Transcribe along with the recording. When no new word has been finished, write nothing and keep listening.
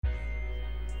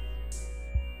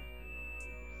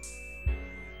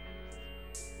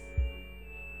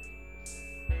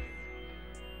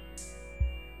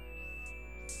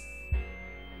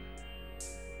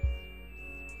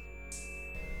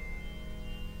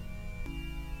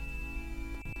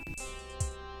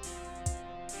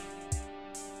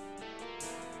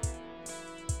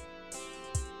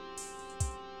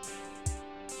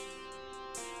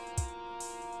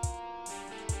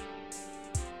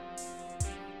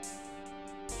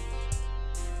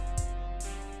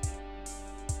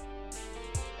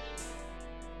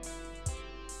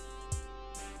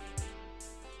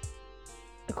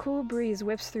cool breeze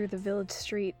whips through the village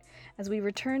street as we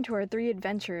return to our 3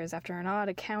 adventures after an odd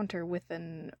encounter with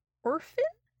an orphan?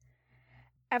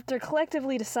 After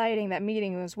collectively deciding that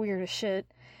meeting was weird as shit,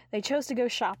 they chose to go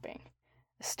shopping.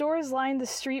 Stores lined the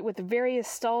street with various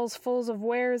stalls full of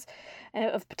wares.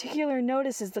 Of particular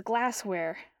notice is the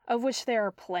glassware, of which there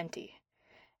are plenty.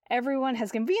 Everyone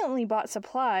has conveniently bought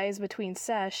supplies between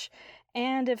sesh,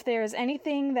 and if there is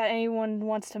anything that anyone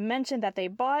wants to mention that they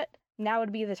bought, now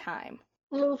would be the time.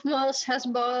 Lufmos has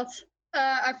bought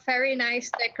a very nice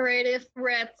decorative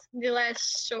red glass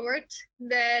sword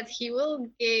that he will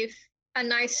give a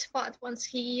nice spot once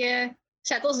he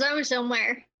settles down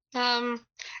somewhere.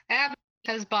 Ab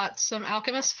has bought some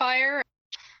alchemist fire,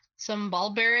 some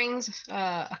ball bearings,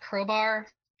 a crowbar,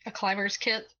 a climber's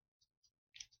kit.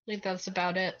 I believe that's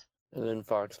about it. And then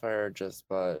Foxfire just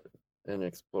bought an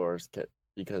explorer's kit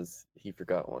because he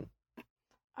forgot one.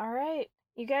 Alright,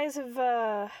 you guys have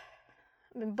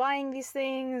been buying these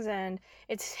things, and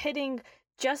it's hitting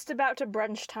just about to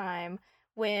brunch time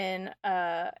when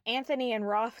Anthony and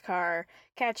Rothgar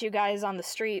catch you guys on the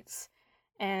streets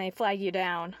and they flag you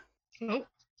down. Oh,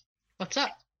 what's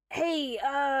up? Hey,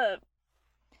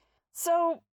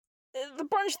 so the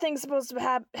brunch thing's supposed to be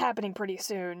happening pretty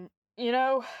soon, you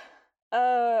know?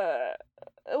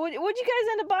 What'd you guys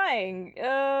end up buying?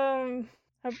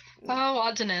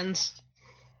 Odds and ends.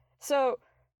 So,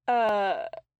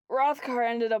 Rothgar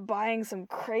ended up buying some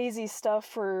crazy stuff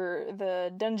for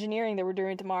the dungeoneering that we're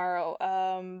doing tomorrow.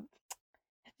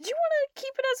 Did you want to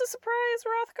keep it as a surprise,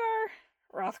 Rothgar?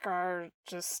 Rothgar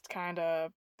just kind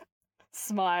of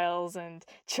smiles and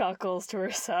chuckles to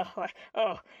herself, like,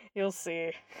 oh, you'll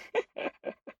see.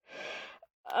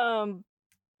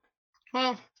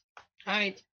 Well,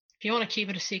 if you want to keep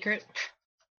it a secret.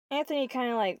 Anthony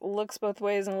kind of like looks both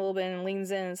ways a little bit and leans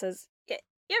in and says, you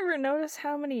ever notice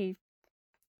how many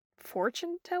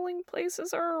fortune-telling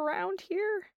places are around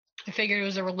here? I figured it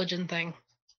was a religion thing.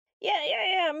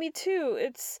 Yeah, me too.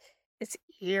 It's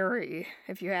eerie,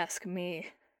 if you ask me.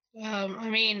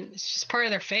 It's just part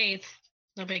of their faith.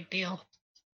 No big deal.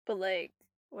 But, like,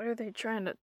 what are they trying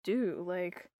to do?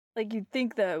 Like you'd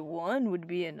think that one would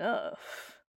be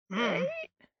enough, right?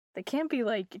 They can't be,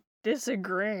 like,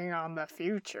 disagreeing on the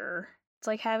future. It's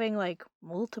like having, like,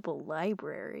 multiple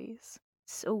libraries.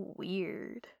 So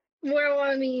weird. Well,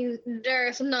 I mean,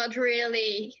 there's not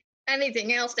really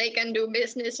anything else they can do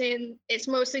business in. It's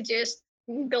mostly just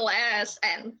glass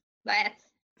and that.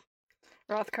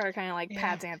 Rothgar kind of like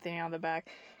pats Anthony on the back.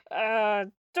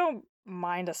 Don't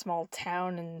mind a small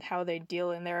town and how they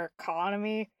deal in their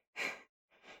economy.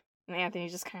 And Anthony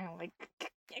just kind of like,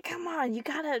 come on, you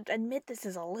gotta admit this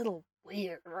is a little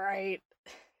weird, right?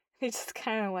 They just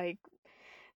kind of like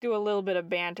do a little bit of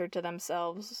banter to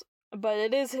themselves. But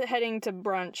it is heading to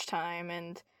brunch time,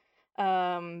 and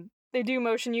they do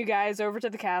motion you guys over to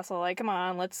the castle. Like, come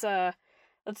on, let's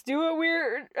do what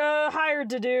we're hired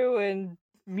to do and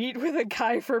meet with a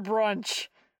guy for brunch.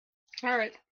 All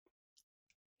right.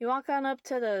 You walk on up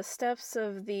to the steps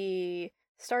of the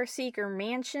Starseeker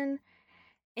Mansion,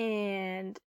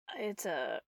 and it's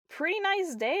a pretty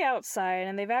nice day outside,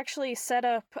 and they've actually set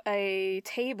up a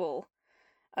table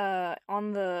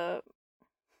on the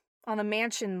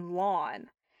mansion lawn,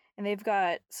 and they've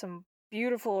got some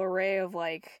beautiful array of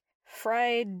like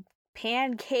fried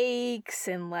pancakes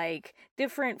and like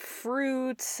different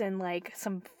fruits and like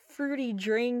some fruity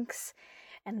drinks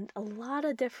and a lot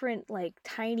of different like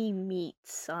tiny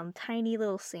meats on tiny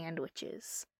little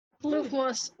sandwiches.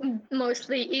 Lufmos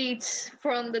mostly eats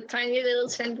from the tiny little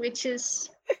sandwiches.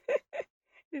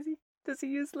 Does he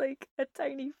use like a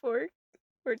tiny fork?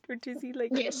 Or does he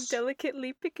like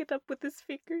delicately pick it up with his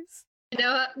fingers?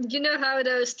 You know how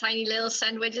those tiny little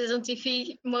sandwiches on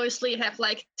TV mostly have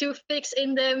like toothpicks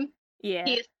in them? Yeah.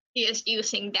 He is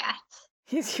using that.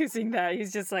 He's using that.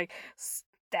 He's just like,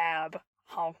 stab.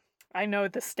 Oh, I know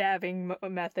the stabbing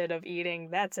method of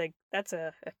eating. That's a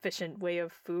efficient way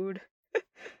of food.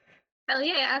 Hell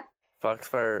yeah.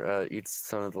 Foxfire eats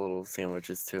some of the little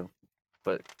sandwiches too,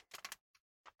 but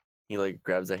he like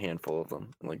grabs a handful of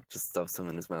them and like just stuffs them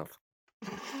in his mouth.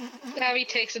 Abby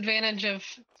takes advantage of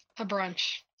a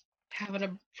brunch, having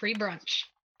a free brunch.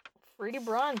 Free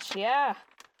brunch, yeah.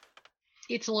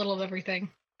 Eats a little of everything.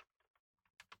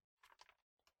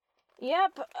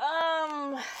 Yep.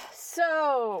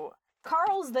 So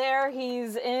Carl's there.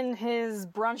 He's in his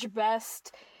brunch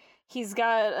best. He's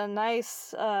got a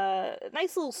nice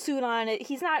little suit on.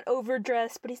 He's not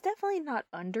overdressed, but he's definitely not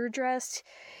underdressed.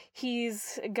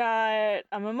 He's got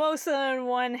a mimosa in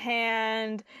one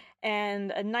hand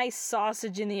and a nice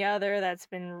sausage in the other that's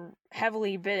been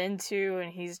heavily bit into,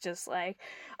 and he's just like,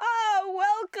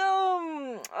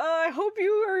 welcome! I hope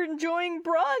you are enjoying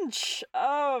brunch.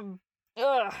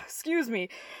 Excuse me.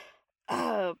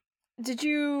 Did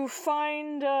you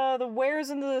find the wares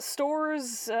in the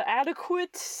stores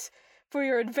adequate for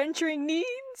your adventuring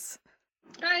needs?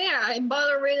 Oh yeah, I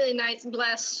bought a really nice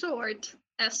glass sword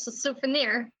as a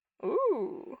souvenir.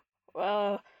 Ooh,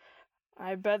 well,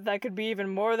 I bet that could be even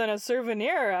more than a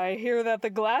souvenir. I hear that the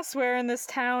glassware in this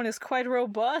town is quite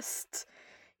robust.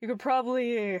 You could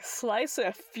probably slice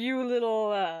a few little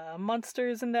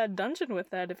monsters in that dungeon with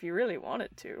that if you really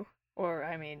wanted to. Or,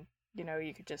 I mean,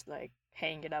 you could just,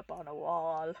 hang it up on a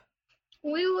wall.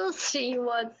 We will see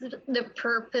what the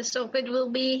purpose of it will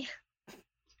be.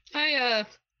 I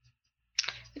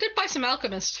did buy some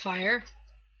alchemist fire,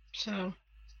 so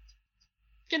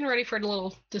getting ready for a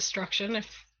little destruction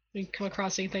if we come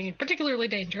across anything particularly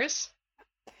dangerous.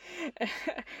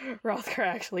 Rothgar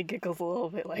actually giggles a little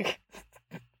bit,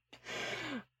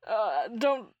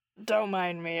 don't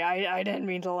mind me. I didn't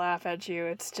mean to laugh at you.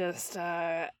 It's just,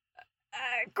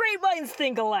 great minds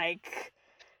think alike.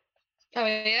 Oh,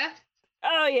 yeah?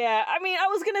 Oh, yeah. I mean, I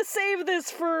was gonna save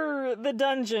this for the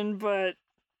dungeon, but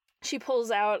she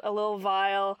pulls out a little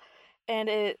vial, and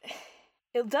it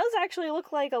does actually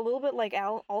look like a little bit like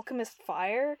alchemist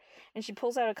fire, and she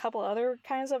pulls out a couple other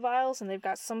kinds of vials, and they've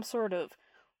got some sort of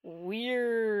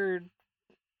weird,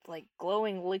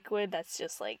 glowing liquid that's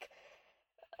just like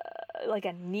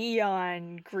a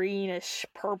neon greenish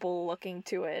purple looking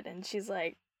to it, and she's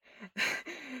like,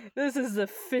 this is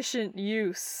efficient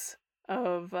use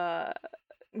of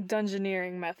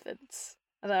dungeoneering methods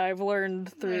that I've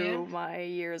learned through my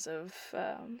years of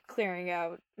clearing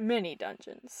out many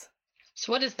dungeons.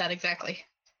 So what is that exactly?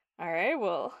 Alright,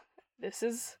 well, this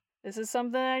is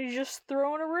something that you just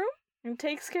throw in a room and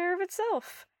takes care of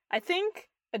itself. I think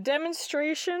a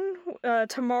demonstration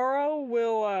tomorrow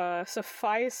will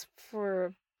suffice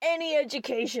for any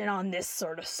education on this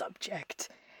sort of subject.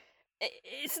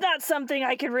 It's not something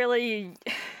I could really...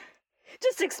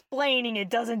 Just explaining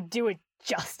it doesn't do it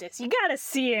justice. You gotta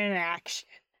see it in action.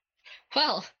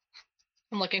 Well,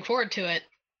 I'm looking forward to it.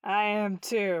 I am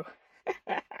too.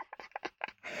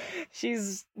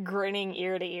 She's grinning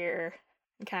ear to ear,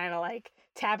 kind of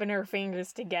tapping her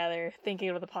fingers together, thinking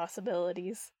of the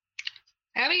possibilities.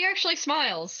 Abby actually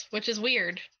smiles, which is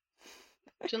weird.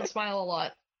 She doesn't smile a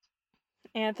lot.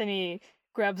 Anthony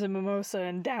grabs a mimosa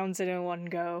and downs it in one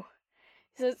go.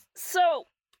 He says, "So,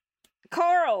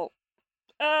 Carl,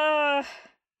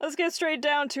 let's get straight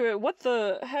down to it. What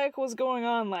the heck was going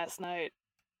on last night?"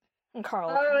 And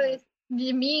Carl...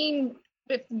 You mean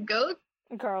with the goat?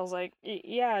 And Carl's like,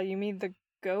 "Yeah, you mean the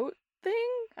goat thing?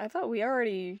 I thought we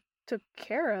already took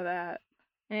care of that."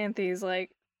 And Anthony's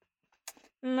like,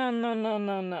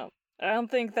 No. I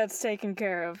don't think that's taken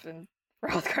care of. And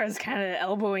Rothgar's kind of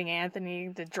elbowing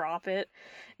Anthony to drop it.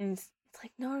 And it's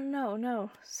like, no,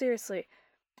 seriously.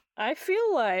 I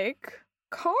feel like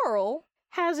Carl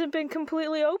hasn't been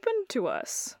completely open to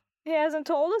us. He hasn't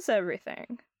told us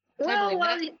everything. Well,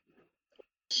 why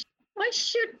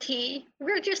should he?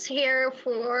 We're just here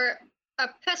for a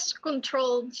pest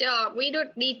control job. We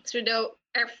don't need to know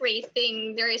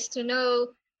everything there is to know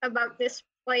about this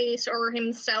place or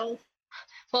himself.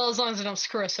 Well, as long as they don't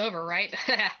screw us over, right?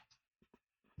 Yeah,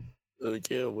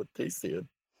 what they said.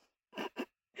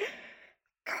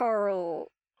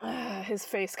 Carl, his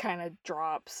face kind of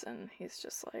drops, and he's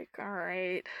just like,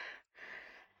 alright.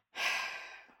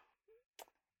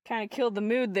 Kind of killed the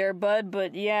mood there, bud,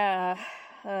 but yeah,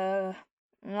 I'm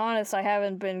honest, I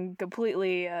haven't been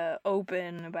completely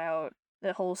open about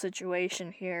the whole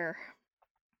situation here.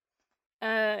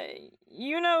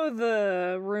 You know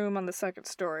the room on the second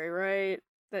story, right?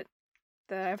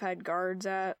 That I've had guards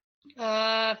at?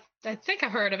 I think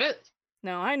I've heard of it.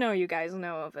 No, I know you guys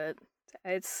know of it.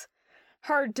 It's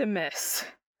hard to miss.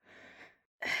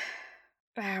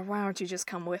 Why don't you just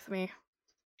come with me?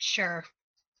 Sure.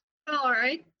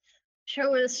 Alright.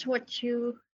 Show us what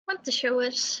you want to show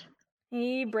us.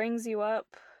 He brings you up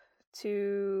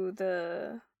to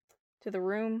the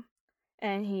room,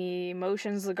 and he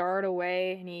motions the guard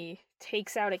away, and he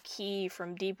takes out a key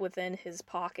from deep within his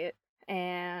pocket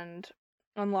and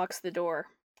unlocks the door.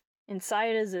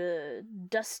 Inside is a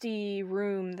dusty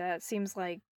room that seems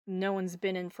like no one's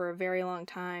been in for a very long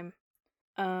time.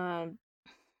 And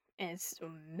it's a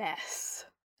mess.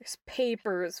 There's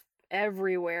papers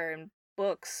everywhere and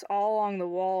books all along the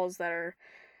walls that are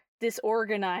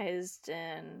disorganized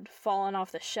and fallen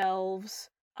off the shelves.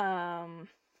 Roll me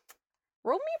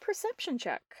a perception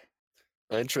check.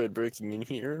 I tried breaking in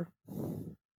here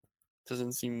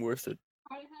Doesn't seem worth it.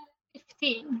 I have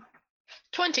 15.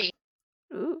 20.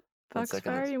 Ooh, One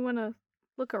second. Foxfire, you wanna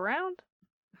look around?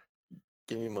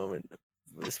 Give me a moment.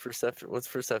 What's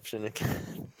perception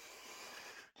again?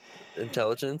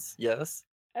 Intelligence? Yes?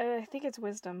 I think it's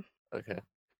wisdom. Okay.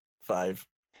 5.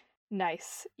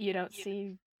 Nice. You don't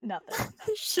see nothing.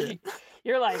 Shit.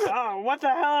 You're like, oh, what the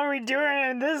hell are we doing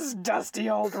in this dusty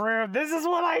old room? This is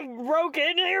what I broke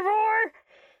in here for?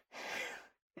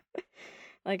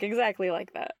 Like, exactly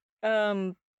like that.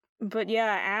 But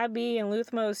yeah, Abby and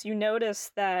Luthmos, you notice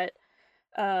that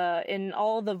in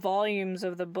all the volumes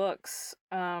of the books,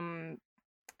 for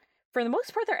the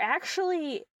most part, they're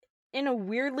actually in a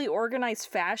weirdly organized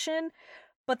fashion,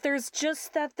 but there's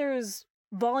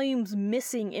volumes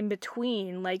missing in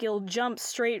between. Like, it'll jump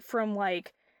straight from,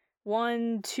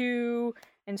 1, 2,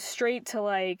 and straight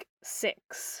to,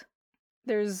 6.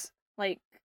 There's,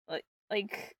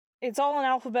 it's all in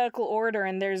alphabetical order,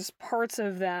 and there's parts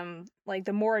of them,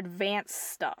 the more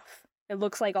advanced stuff. It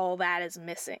looks like all that is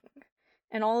missing.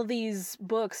 And all of these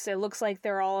books, it looks like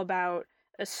they're all about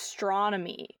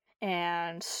astronomy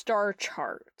and star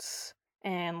charts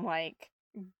and,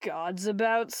 gods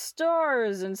about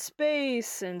stars and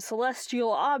space and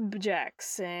celestial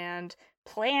objects and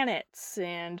planets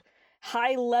and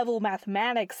high-level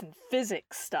mathematics and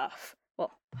physics stuff.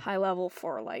 Well, high level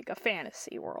for, a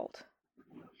fantasy world.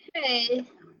 Hey,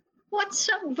 what's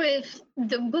up with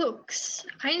the books?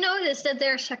 I noticed that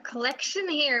there's a collection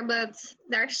here, but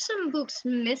there's some books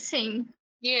missing.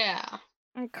 Yeah.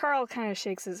 And Carl kind of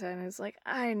shakes his head and is like,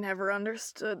 I never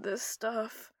understood this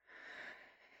stuff.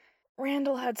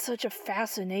 Randall had such a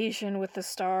fascination with the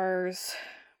stars.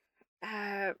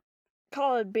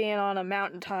 Call it being on a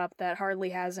mountaintop that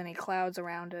hardly has any clouds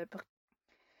around it, but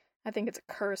I think it's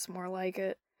a curse more like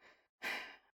it.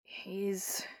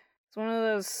 He's one of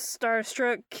those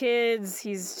starstruck kids.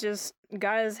 He's just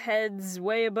got his head's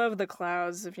way above the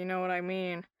clouds, if you know what I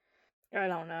mean. I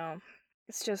don't know.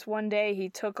 It's just one day he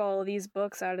took all of these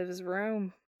books out of his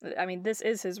room. I mean, this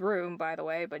is his room, by the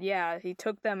way, but yeah, he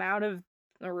took them out of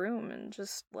the room and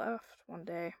just left one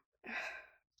day.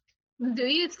 Do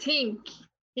you think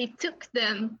he took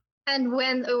them and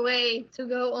went away to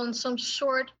go on some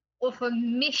sort of a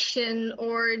mission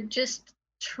or just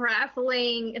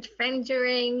traveling,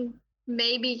 adventuring,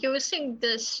 maybe using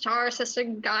the stars as a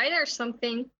guide or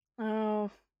something? Oh,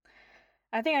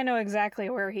 I think I know exactly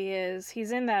where he is.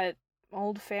 He's in that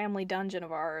old family dungeon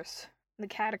of ours, the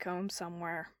catacombs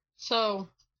somewhere. So,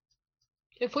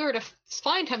 if we were to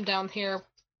find him down here,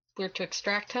 we're to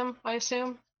extract him, I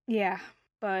assume? Yeah,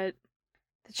 but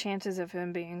the chances of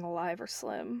him being alive are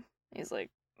slim. He's like,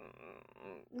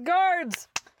 guards!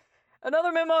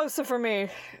 Another mimosa for me.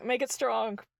 Make it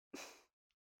strong.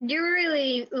 You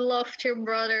really loved your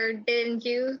brother, didn't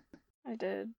you? I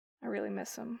did. I really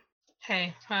miss him.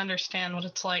 Hey, I understand what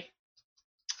it's like.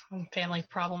 Family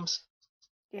problems.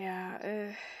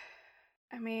 Yeah,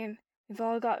 I mean, we've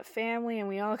all got family and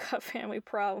we all got family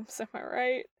problems, am I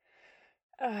right?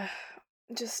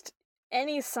 Just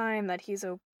any sign that he's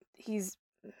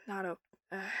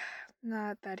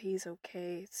not that he's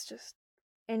okay. It's just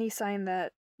any sign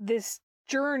that this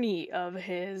journey of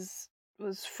his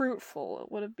was fruitful.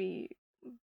 It would be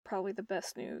probably the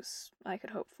best news I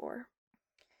could hope for.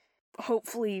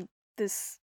 Hopefully,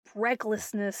 this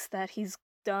recklessness that he's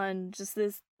done, just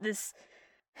this.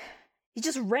 He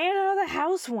just ran out of the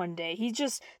house one day. He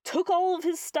just took all of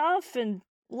his stuff and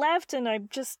left, and I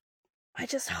just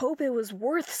hope it was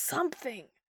worth something.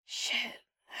 Shit.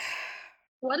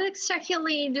 What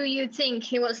exactly do you think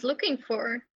he was looking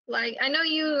for? I know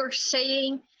you were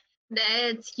saying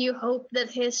that you hope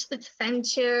that his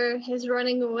adventure, his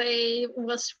running away,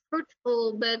 was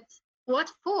fruitful, but what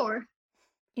for?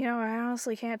 I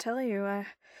honestly can't tell you.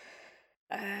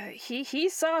 He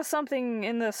saw something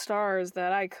in the stars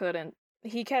that I couldn't.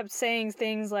 He kept saying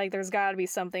things like, there's gotta be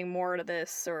something more to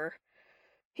this, or...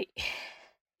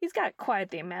 He's got quite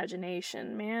the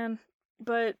imagination, man.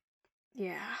 But,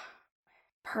 yeah.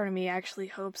 Part of me actually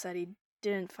hopes that he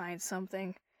didn't find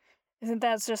something. Isn't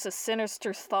that just a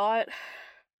sinister thought?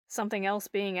 Something else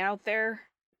being out there?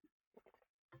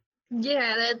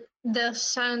 Yeah, that does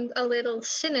sound a little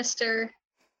sinister.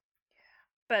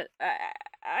 But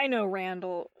I know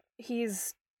Randall.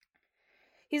 He's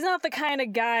not the kind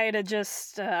of guy to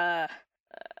just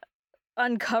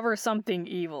uncover something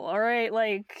evil, alright?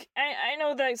 I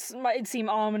know that might seem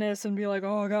ominous and be like,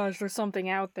 oh gosh, there's something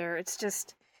out there. It's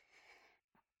just...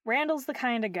 Randall's the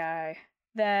kind of guy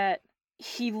that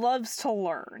he loves to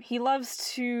learn. He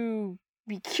loves to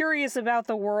be curious about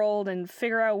the world and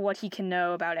figure out what he can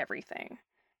know about everything.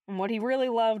 And what he really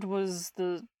loved was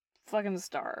the fucking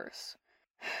stars.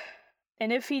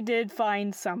 And if he did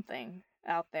find something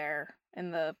out there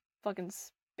in the fucking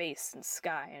space and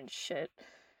sky and shit,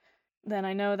 then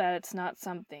I know that it's not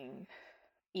something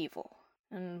evil.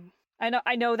 And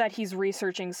I know that he's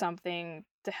researching something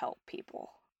to help people.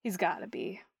 He's gotta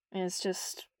be. And it's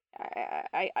just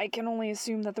I can only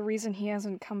assume that the reason he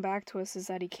hasn't come back to us is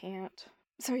that he can't.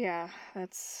 So yeah,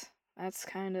 that's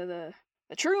kind of the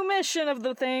true mission of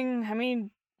the thing. I mean,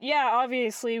 yeah,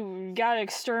 obviously we gotta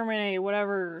exterminate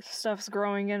whatever stuff's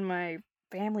growing in my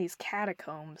family's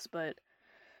catacombs, but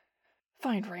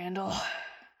find Randall.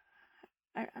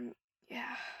 I'm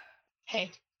yeah.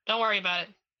 Hey, don't worry about it.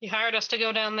 You hired us to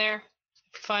go down there.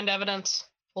 If we find evidence,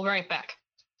 we'll bring it back.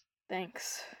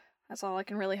 Thanks. That's all I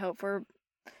can really hope for.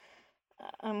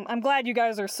 I'm glad you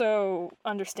guys are so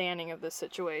understanding of this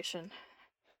situation.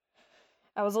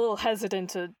 I was a little hesitant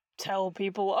to tell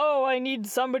people, oh, I need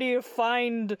somebody to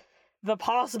find the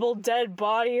possible dead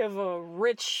body of a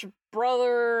rich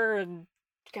brother, and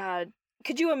God,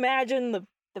 could you imagine the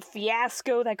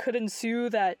fiasco that could ensue,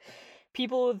 that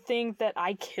people would think that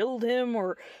I killed him,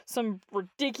 or some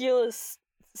ridiculous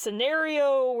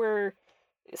scenario where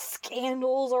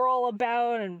scandals are all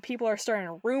about and people are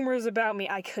starting rumors about me.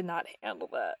 I could not handle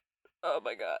that. Oh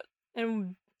my god.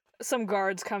 And some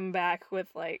guards come back with,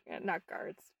 like, not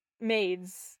guards,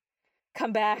 maids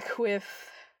come back with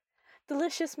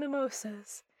delicious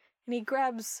mimosas, and he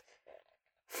grabs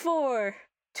 4,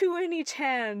 2 in each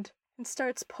hand, and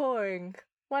starts pouring,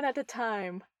 one at a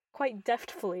time, quite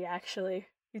deftly, actually.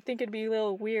 You'd think it'd be a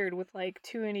little weird with, like,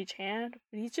 2 in each hand,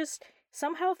 but he just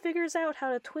somehow figures out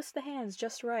how to twist the hands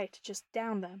just right to just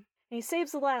down them. And he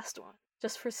saves the last one,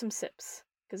 just for some sips,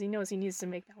 because he knows he needs to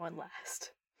make that one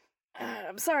last.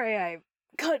 I'm sorry I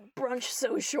cut brunch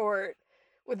so short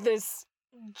with this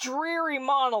dreary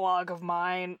monologue of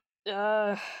mine.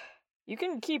 You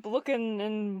can keep looking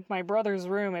in my brother's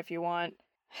room if you want.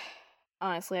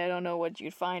 Honestly, I don't know what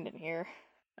you'd find in here,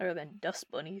 other than dust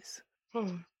bunnies.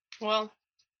 Well,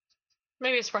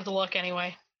 maybe it's worth a look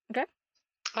anyway. Okay.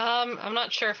 I'm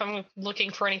not sure if I'm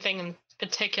looking for anything in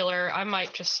particular. I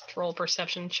might just roll a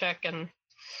perception check and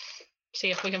see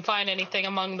if we can find anything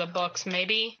among the books,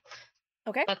 maybe.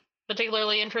 Okay. That's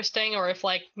particularly interesting, or if,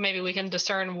 like, maybe we can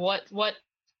discern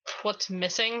what's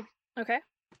missing. Okay.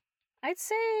 I'd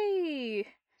say...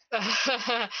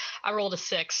 I rolled a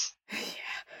 6. Yeah.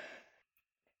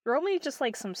 Roll me just,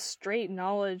 like, some straight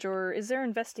knowledge, or is there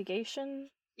investigation?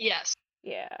 Yes.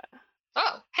 Yeah.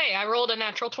 Oh, hey, I rolled a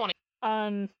natural 20.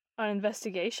 On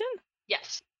investigation?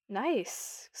 Yes.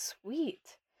 Nice.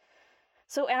 Sweet.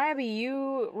 So, Abby,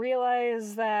 you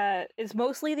realize that it's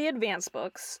mostly the advanced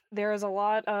books. There's a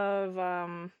lot of,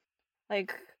 a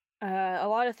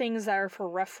lot of things that are for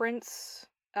reference.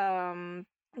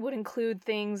 Would include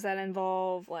things that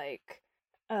involve, like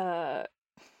the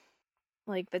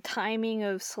timing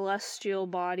of celestial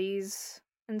bodies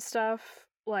and stuff.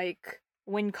 Like,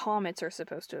 when comets are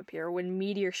supposed to appear, when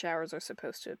meteor showers are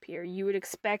supposed to appear. You would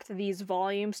expect these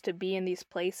volumes to be in these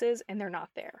places, and they're not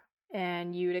there.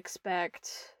 And you'd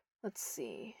expect, let's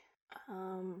see,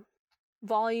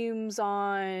 volumes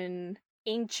on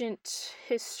ancient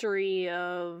history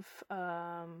of,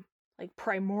 like,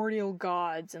 primordial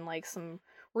gods and, like, some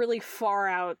really far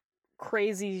out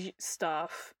crazy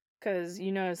stuff. Because,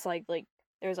 you know, it's like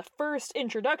there's a first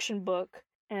introduction book,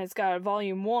 and it's got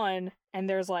volume 1, and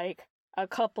there's, like, a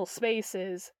couple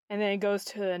spaces, and then it goes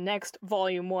to the next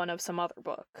volume 1 of some other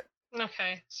book.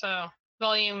 Okay, so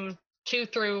volume 2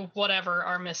 through whatever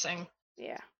are missing.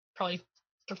 Yeah. Probably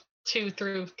 2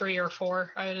 through 3 or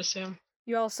 4, I would assume.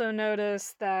 You also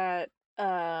notice that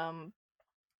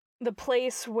the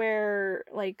place where,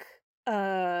 like,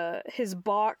 his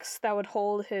box that would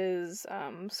hold his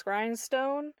scrying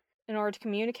stone in order to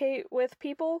communicate with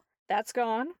people, that's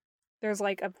gone. There's,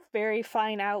 like, a very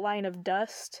fine outline of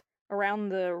dust around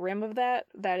the rim of that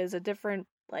is a different,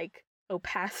 like,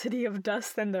 opacity of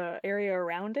dust than the area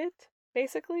around it,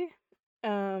 basically.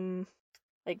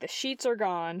 Like, the sheets are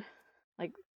gone.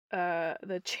 Like,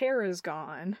 the chair is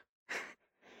gone.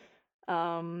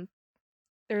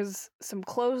 There's some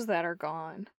clothes that are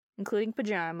gone, including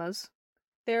pajamas.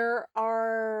 There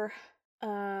are,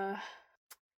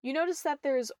 you notice that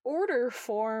there's order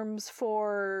forms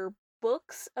for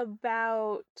books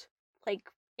about, like,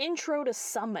 intro to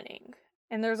summoning.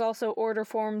 And there's also order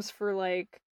forms for,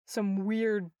 like, some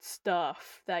weird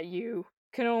stuff that you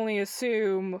can only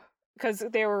assume, because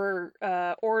they were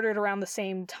ordered around the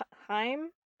same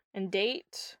time and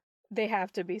date, they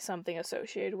have to be something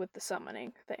associated with the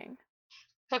summoning thing.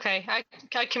 Okay,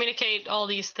 I communicate all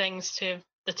these things to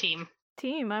the team.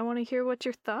 Team, I want to hear what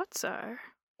your thoughts are.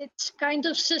 It's kind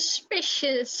of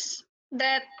suspicious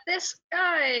that this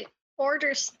guy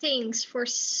orders things for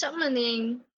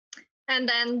summoning and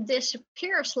then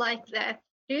disappears like that.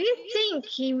 Do you think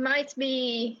he might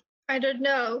be, I don't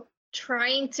know,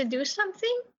 trying to do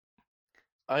something?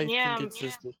 I Yeah, think it's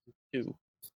suspicious too.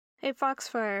 Hey,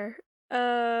 Foxfire,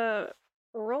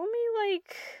 roll me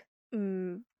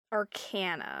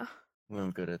Arcana.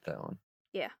 I'm good at that one.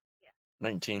 Yeah.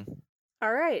 19.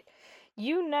 All right.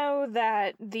 You know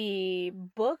that the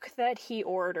book that he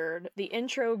ordered, the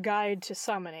intro guide to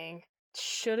summoning,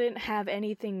 shouldn't have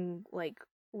anything like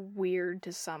weird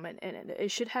to summon in it. It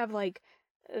should have like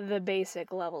the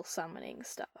basic level summoning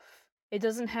stuff. It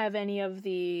doesn't have any of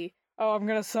the, oh, I'm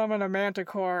gonna summon a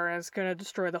manticore and it's gonna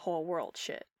destroy the whole world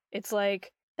shit. It's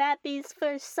like, Bappy's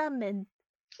first summon.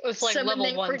 it's like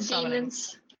Summoning level 1 for summoning.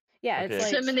 demons. Yeah, Okay.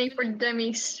 it's like, Summoning for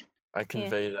dummies. I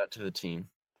convey that to the team.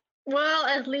 Well,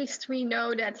 at least we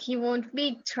know that he won't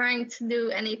be trying to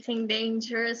do anything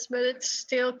dangerous, but it's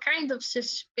still kind of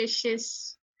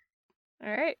suspicious.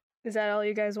 all right. Is that all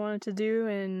you guys wanted to do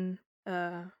in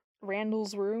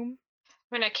Randall's room?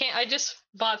 I mean, I just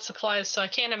bought supplies, so I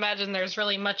can't imagine there's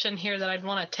really much in here that I'd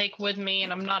want to take with me,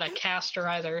 and I'm not a caster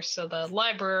either, so the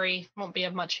library won't be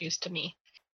of much use to me.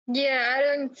 Yeah, I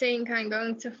don't think I'm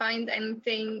going to find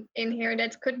anything in here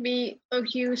that could be of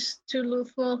use to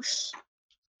Luthmos.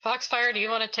 Foxfire, do you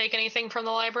want to take anything from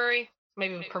the library?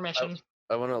 Maybe with permission.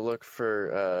 I want to look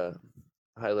for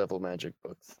high-level magic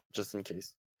books, just in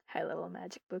case. High-level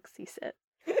magic books, he said.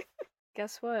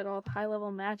 Guess what? All the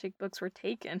high-level magic books were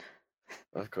taken.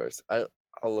 Of course. I'll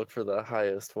look for the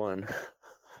highest one.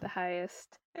 The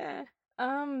highest. You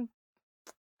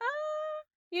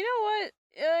know what?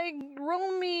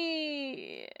 Roll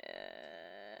me.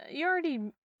 You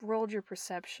already rolled your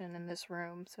perception in this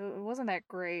room, so it wasn't that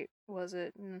great, was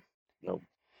it? Nope.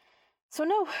 So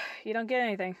no, you don't get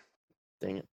anything.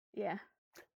 Dang it. Yeah.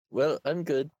 Well, I'm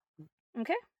good.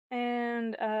 Okay.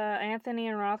 And Anthony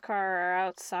and Rothkar are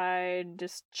outside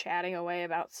just chatting away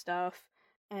about stuff,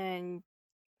 and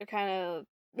they're kind of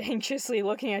anxiously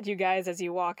looking at you guys as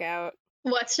you walk out.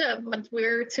 What's up? What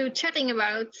we're two chatting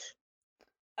about?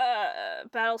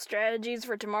 Battle strategies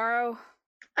for tomorrow.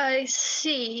 I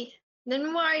see.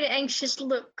 Then why the anxious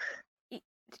look? Did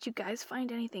you guys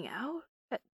find anything out?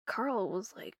 Carl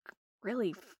was like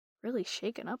really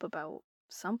shaken up about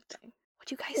something.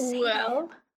 What'd you guys say to him?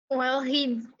 Well,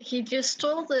 he just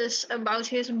told us about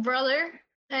his brother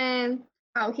and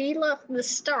how he loved the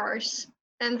stars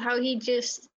and how he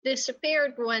just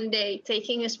disappeared one day,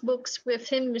 taking his books with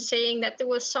him, saying that there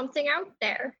was something out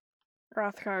there.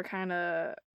 Rothkar kind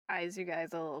of eyes you guys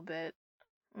a little bit.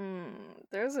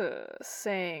 There's a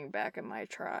saying back in my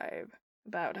tribe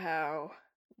about how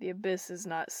the abyss is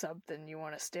not something you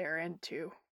want to stare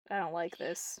into. I don't like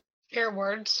this. Fair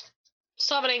words.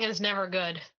 Summoning is never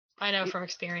good. I know from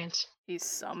experience. He's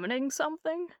summoning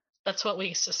something? That's what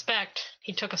we suspect.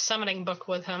 He took a summoning book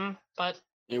with him, but...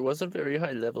 It wasn't very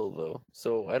high level, though,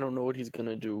 so I don't know what he's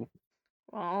gonna do.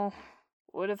 Well,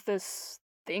 what if this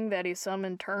thing that he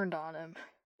summoned turned on him,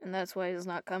 and that's why he's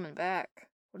not coming back?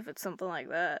 What if it's something like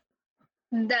that?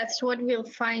 That's what we'll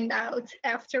find out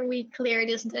after we clear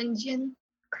this dungeon.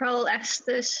 Carl asked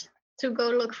us to go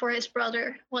look for his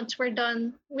brother once we're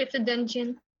done with the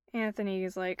dungeon. Anthony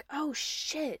is like, oh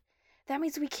shit, that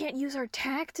means we can't use our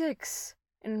tactics.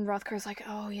 And Rothkar's like,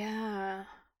 oh yeah.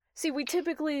 See, we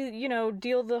typically,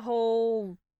 deal the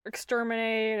whole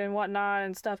exterminate and whatnot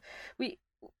and stuff. We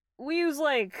use,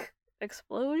 like,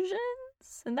 explosions?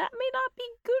 And that may not be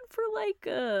good for, like,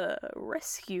 a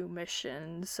rescue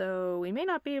mission. So we may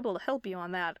not be able to help you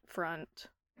on that front.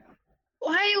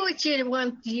 Why would you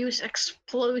want to use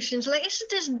explosions? Like, isn't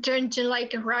this dungeon,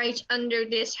 like, right under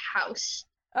this house?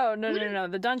 Oh, no.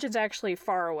 The dungeon's actually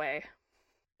far away.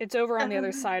 It's over on the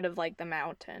other side of, like, the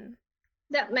mountain.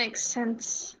 That makes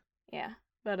sense. Yeah.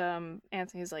 But,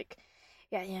 Anthony's like,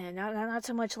 yeah, not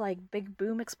so much, like, big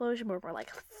boom explosion, but more like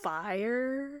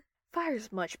fire. Fire's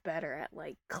much better at,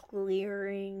 like,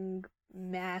 clearing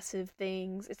massive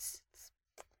things. It's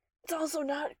also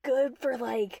not good for,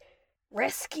 like,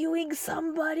 rescuing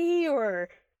somebody or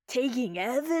taking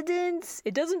evidence.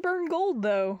 It doesn't burn gold,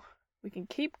 though. We can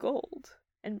keep gold.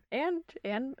 And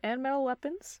metal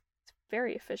weapons. It's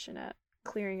very efficient at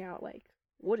clearing out, like,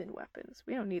 wooden weapons.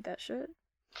 We don't need that shit.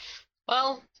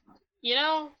 Well,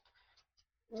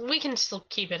 we can still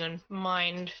keep it in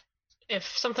mind. If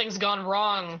something's gone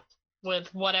wrong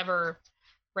with whatever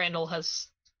Randall has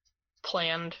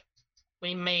planned,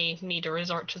 we may need to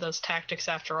resort to those tactics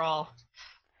after all.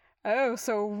 Oh,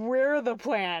 so we're the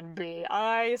plan B.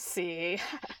 I see.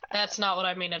 That's not what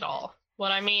I mean at all.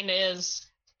 What I mean is,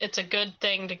 it's a good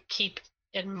thing to keep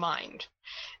in mind.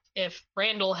 If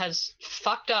Randall has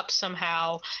fucked up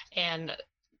somehow and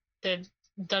the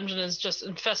dungeon is just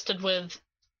infested with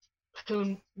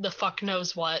who the fuck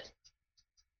knows what,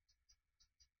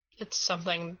 it's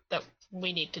something that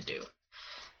we need to do.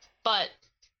 But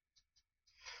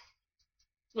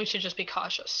we should just be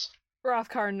cautious.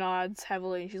 Rothgar nods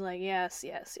heavily. She's like, yes.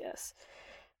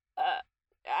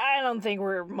 I don't think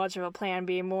we're much of a plan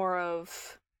B, more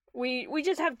of... We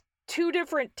just have two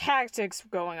different tactics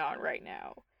going on right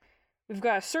now. We've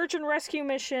got a search and rescue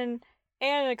mission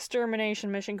and an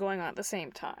extermination mission going on at the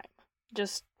same time.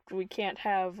 Just, we can't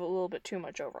have a little bit too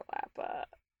much overlap.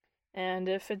 And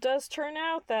if it does turn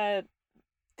out that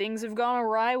things have gone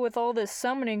awry with all this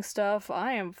summoning stuff,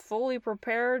 I am fully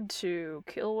prepared to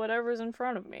kill whatever's in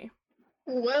front of me.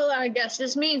 Well, I guess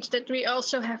this means that we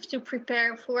also have to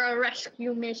prepare for a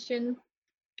rescue mission.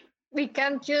 We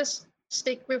can't just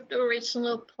stick with the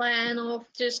original plan of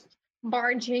just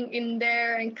barging in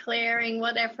there and clearing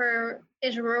whatever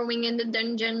is roaming in the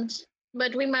dungeons.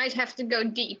 But we might have to go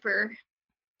deeper.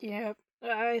 Yeah,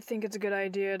 I think it's a good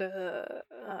idea to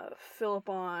fill up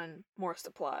on more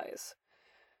supplies.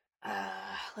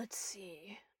 Let's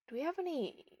see. Do we have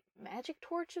any magic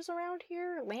torches around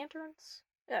here? Lanterns?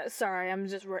 Sorry, I'm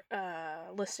just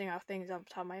listing off things off the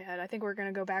top of my head. I think we're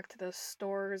gonna go back to the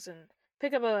stores and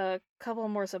pick up a couple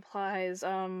more supplies.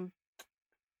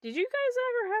 Did you guys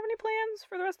ever have any plans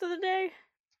for the rest of the day?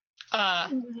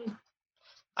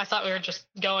 I thought we were just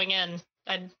going in.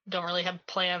 I don't really have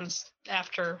plans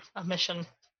after a mission.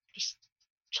 Just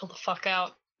chill the fuck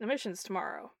out. The mission's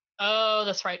tomorrow. Oh,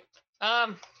 that's right.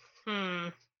 I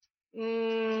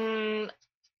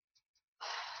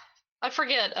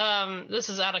forget. This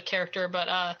is out of character, but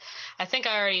I think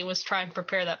I already was trying to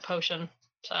prepare that potion.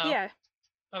 So Yeah.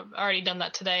 I've already done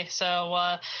that today.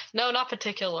 So no, not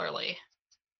particularly.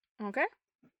 Okay.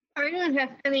 I don't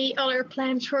have any other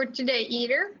plans for today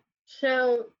either.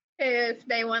 So if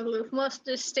they want Lufmos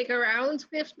to stick around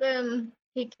with them,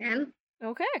 he can.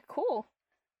 Okay, cool.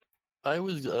 I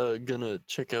was gonna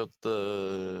check out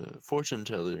the fortune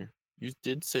teller. You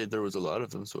did say there was a lot of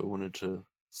them, so I wanted to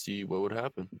see what would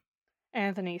happen.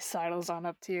 Anthony sidles on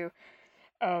up to you.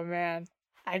 Oh man,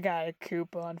 I got a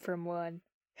coupon from one.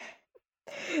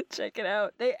 Check it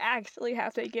out. They actually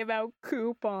have to give out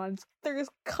coupons. There's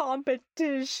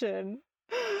competition.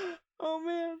 Oh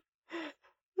man.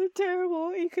 The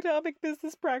terrible economic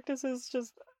business practices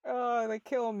just they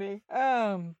kill me.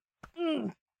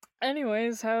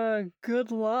 Anyways,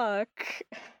 good luck.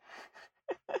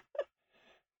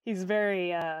 He's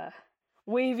very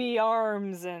wavy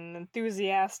arms and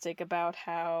enthusiastic about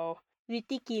how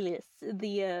ridiculous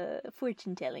the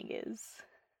fortune telling is.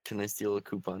 Can I steal a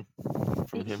coupon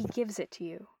from him? He gives it to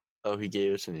you. Oh, he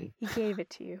gave it to me. He gave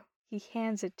it to you. He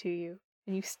hands it to you,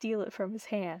 and you steal it from his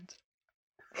hand.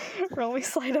 Roll me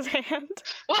sleight of hand.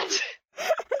 What?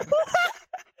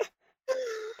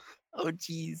 Oh,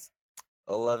 jeez.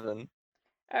 11.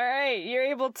 Alright, you're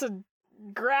able to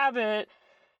grab it.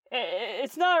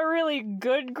 It's not a really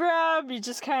good grab. You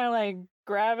just kind of like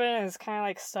grab it, and it's kind of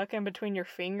like stuck in between your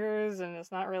fingers, and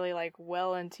it's not really like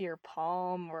well into your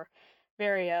palm or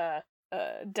very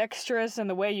dexterous in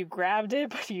the way you grabbed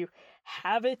it, but you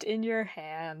have it in your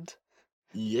hand.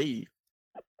 Yay.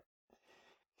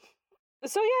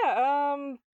 So yeah,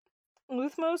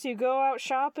 Luthmos, you go out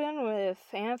shopping with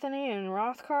Anthony and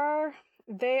Rothgar.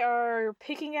 They are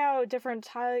picking out different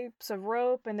types of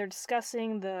rope, and they're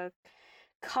discussing the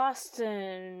cost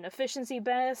and efficiency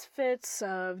benefits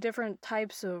of different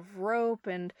types of rope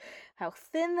and how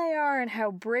thin they are and how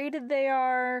braided they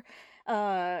are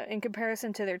in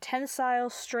comparison to their tensile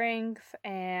strength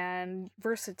and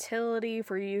versatility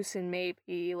for use in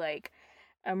maybe like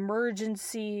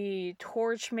emergency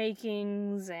torch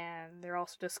makings. And they're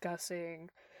also discussing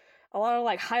a lot of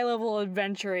like high level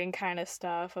adventuring kind of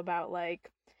stuff about like,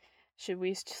 should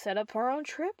we set up our own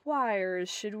tripwires?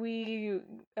 Should we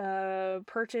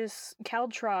purchase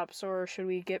caltrops, or should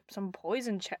we get some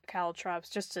poison caltrops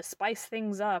just to spice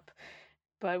things up?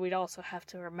 But we'd also have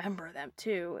to remember them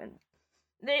too. And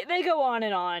they go on.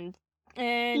 And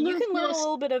you can learn a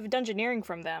little bit of dungeoneering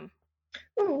from them.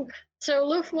 Ooh, so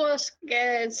Lufmos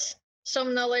gets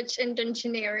some knowledge in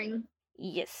dungeoneering.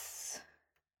 Yes.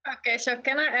 Okay, so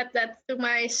can I add that to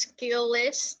my skill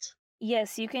list?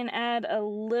 Yes, you can add a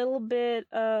little bit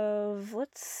of,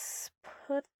 let's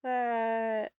put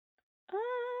that,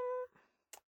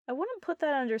 I wouldn't put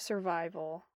that under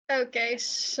survival. Okay,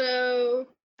 so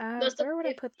Where would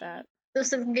I put that?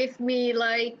 does it give me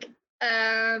like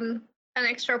an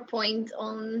extra point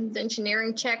on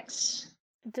dungeoneering checks?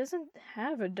 It doesn't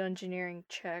have a dungeoneering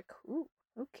check. Ooh.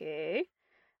 Okay.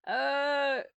 Go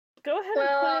ahead and put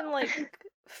Well, in like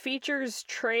features,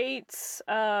 traits,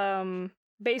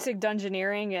 basic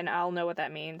dungeoneering, and I'll know what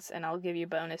that means, and I'll give you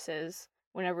bonuses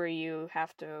whenever you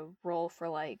have to roll for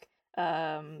like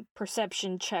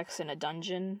perception checks in a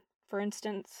dungeon, for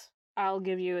instance. I'll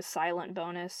give you a silent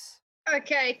bonus.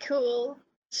 okay, cool.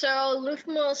 So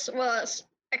Lufmos was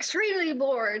extremely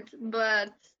bored, but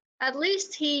at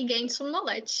least he gained some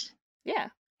knowledge. Yeah.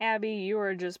 Abby, you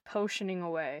are just potioning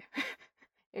away.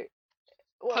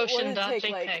 What Potion did it take,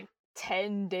 dodging like pig.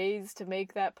 10 days to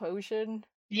make that potion?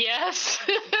 Yes.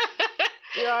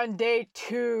 You're on day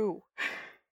 2.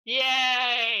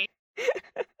 Yay.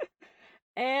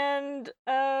 And,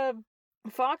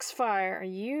 Foxfire,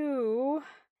 you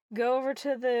go over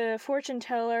to the fortune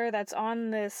teller that's on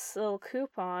this little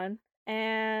coupon,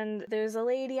 and there's a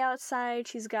lady outside.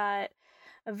 She's got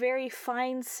a very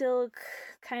fine silk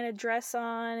kind of dress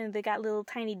on, and they got little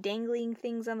tiny dangling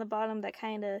things on the bottom that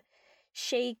kind of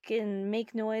shake and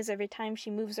make noise every time she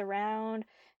moves around.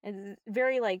 And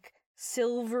very like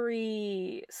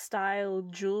silvery style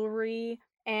jewelry.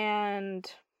 And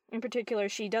in particular,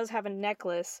 she does have a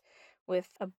necklace with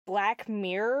a black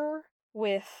mirror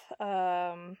with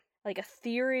like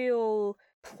ethereal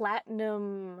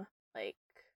platinum like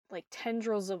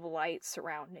tendrils of light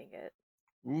surrounding it.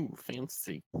 Ooh,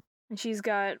 fancy. And she's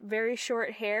got very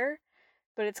short hair,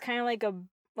 but it's kind of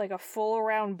like a full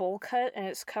around bowl cut, and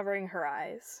it's covering her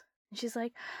eyes. And she's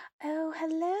like, "Oh,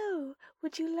 hello.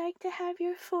 Would you like to have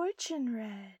your fortune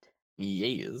read?"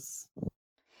 Yes.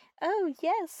 "Oh,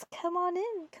 yes. Come on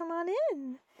in. Come on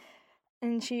in."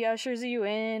 And she ushers you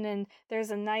in, and there's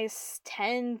a nice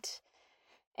tent,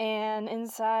 and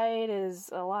inside is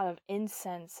a lot of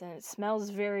incense, and it smells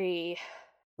very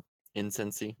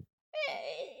Incensey.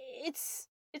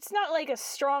 it's not like a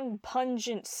strong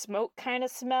pungent smoke kind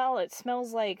of smell. It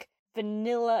smells like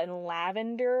vanilla and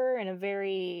lavender and a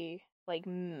very like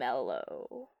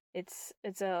mellow. It's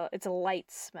a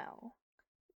light smell,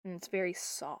 and it's very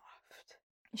soft.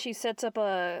 She sets up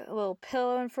a little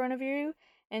pillow in front of you,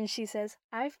 and she says,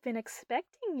 "I've been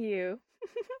expecting you."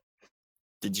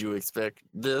 Did you expect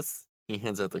this? He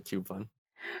hands out the coupon.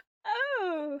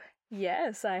 "Oh,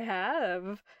 yes, I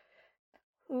have."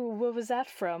 "Ooh, what was that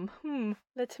from?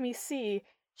 Let me see."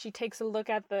 She takes a look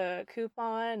at the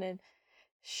coupon and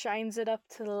shines it up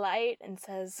to the light and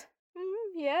says,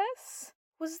 "Yes?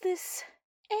 Was this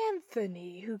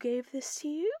Anthony who gave this to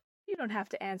you?" "You don't have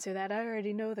to answer that. I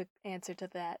already know the answer to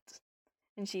that."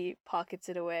 And she pockets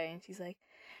it away, and she's like,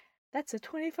 "That's a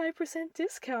 25%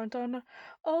 discount on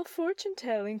all fortune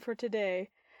telling for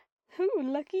today. Ooh,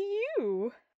 lucky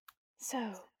you."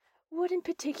 "So, what in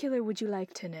particular would you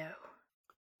like to know?"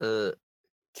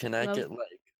 Can I Well- get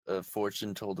like a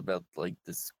fortune told about like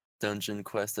this dungeon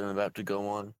quest that I'm about to go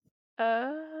on?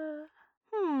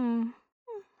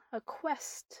 A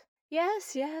quest.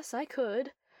 Yes, I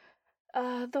could.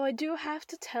 Though I do have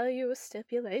to tell you a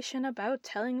stipulation about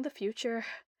telling the future.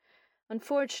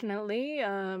 Unfortunately,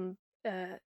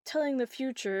 telling the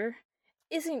future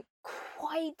isn't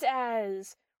quite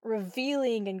as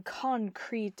revealing and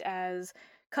concrete as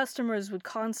customers would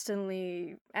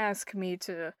constantly ask me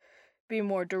to be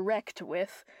more direct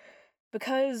with,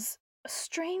 because a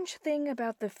strange thing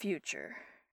about the future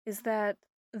is that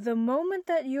the moment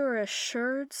that you're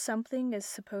assured something is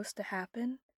supposed to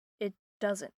happen, it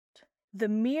doesn't. The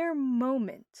mere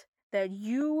moment that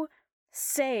you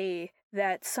say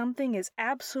that something is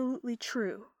absolutely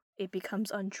true, it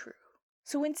becomes untrue.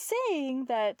 So in saying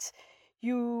that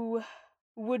you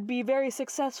would be very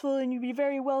successful and you'd be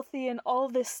very wealthy and all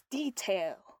this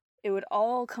detail, it would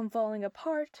all come falling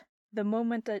apart the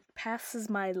moment that passes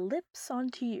my lips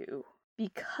onto you,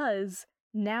 because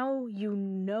now you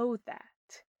know that.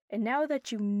 And now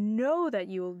that you know that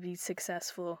you will be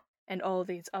successful and all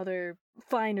these other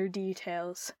finer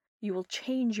details, you will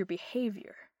change your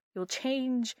behavior. You'll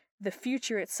change the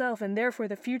future itself, and therefore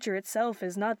the future itself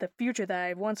is not the future that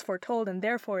I once foretold, and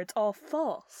therefore it's all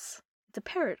false. It's a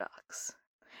paradox.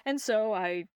 And so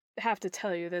I have to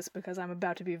tell you this because I'm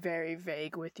about to be very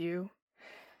vague with you.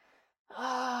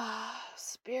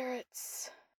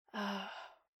 Spirits.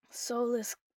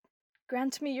 Soulless,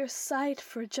 grant me your sight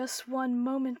for just one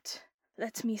moment.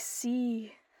 Let me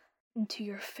see into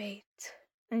your fate.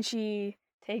 And she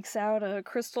takes out a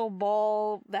crystal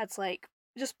ball that's like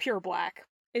just pure black.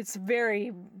 It's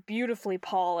very beautifully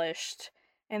polished,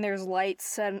 and there's lights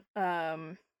set.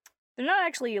 They're not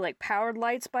actually like powered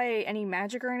lights by any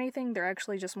magic or anything. They're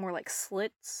actually just more like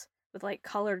slits with like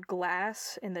colored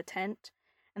glass in the tent,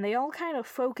 and they all kind of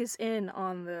focus in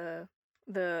on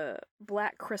the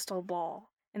black crystal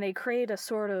ball, and they create a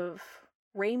sort of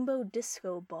rainbow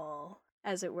disco ball,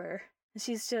 as it were. And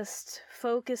she's just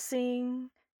focusing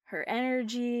her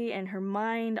energy and her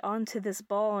mind onto this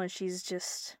ball, and she's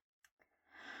just,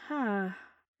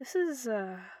 this is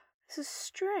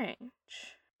strange.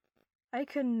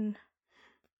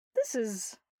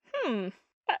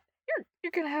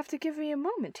 You're gonna have to give me a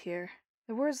moment here.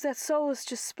 The words that Solus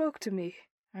just spoke to me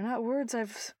are not words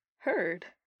I've heard.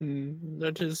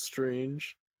 That is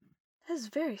strange. That is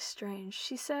very strange.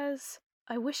 She says,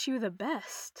 I wish you the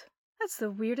best. That's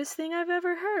the weirdest thing I've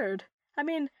ever heard. I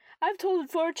mean, I've told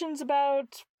fortunes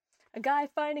about a guy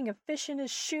finding a fish in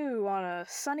his shoe on a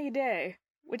sunny day,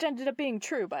 which ended up being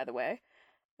true, by the way.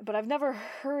 But I've never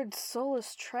heard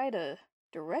Solus try to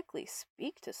directly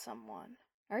speak to someone.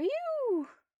 Are you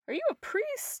a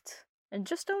priest and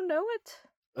just don't know it?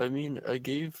 I mean, I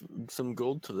gave some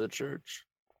gold to the church.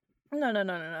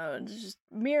 No. Just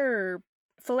mere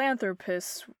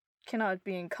philanthropists cannot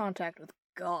be in contact with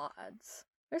gods.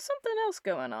 There's something else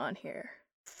going on here.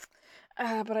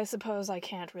 But I suppose I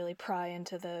can't really pry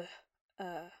into the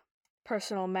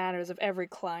personal matters of every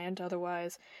client,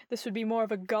 otherwise this would be more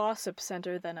of a gossip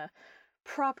center than a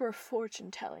proper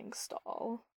fortune-telling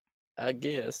stall. I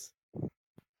guess.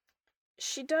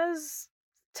 She does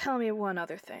tell me one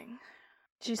other thing.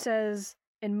 She says,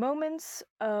 in moments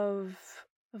of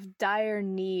dire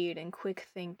need and quick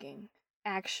thinking,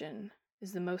 action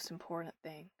is the most important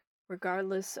thing,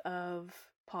 regardless of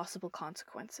possible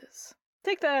consequences.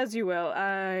 Take that as you will.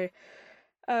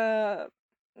 That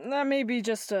may be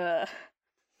just a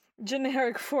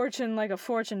generic fortune, like a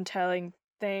fortune-telling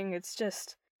thing. It's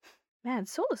just, man,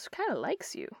 Solus kind of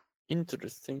likes you.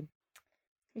 Interesting.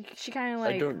 She kind of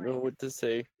like... I don't know what to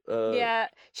say. Yeah,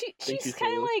 she's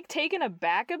kind of Solus. like taken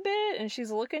aback a bit, and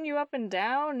she's looking you up and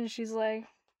down, and she's like,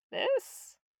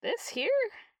 This here?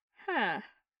 Huh.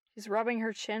 She's rubbing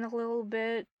her chin a little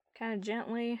bit, kind of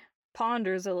gently,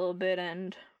 ponders a little bit,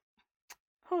 and...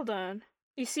 Hold on.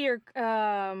 You see her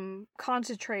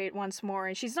concentrate once more,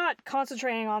 and she's not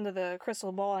concentrating onto the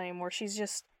crystal ball anymore. She's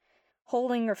just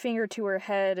holding her finger to her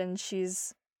head, and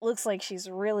looks like she's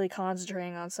really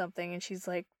concentrating on something, and she's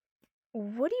like,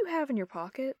 what do you have in your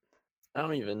pocket? I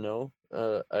don't even know.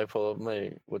 I pull up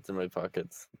what's in my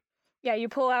pockets. Yeah, you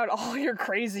pull out all your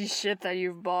crazy shit that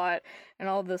you've bought and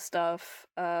all this stuff.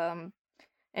 And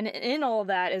in all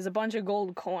that is a bunch of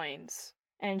gold coins.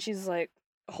 And she's like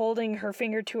holding her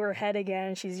finger to her head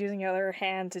again. She's using the other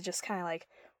hand to just kind of like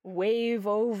wave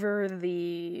over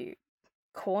the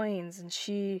coins. And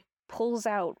she pulls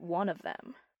out one of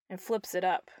them and flips it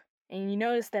up. And you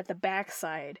notice that the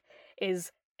backside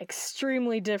is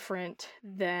extremely different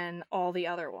than all the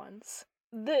other ones.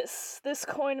 This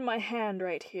coin in my hand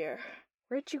right here.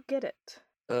 Where'd you get it?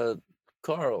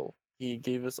 Carl. He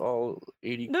gave us all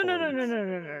 80 coins.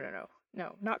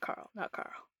 No, not Carl.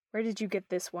 Where did you get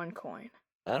this one coin?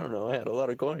 I don't know, I had a lot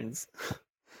of coins.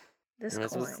 This Am I coin.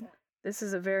 supposed This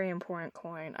is a very important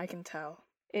coin, I can tell.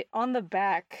 It on the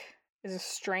back is a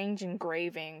strange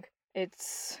engraving. It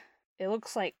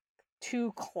looks like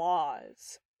two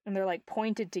claws, and they're like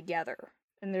pointed together,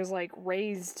 and there's like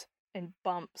raised and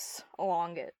bumps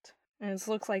along it, and it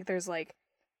looks like it's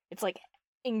like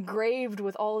engraved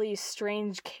with all these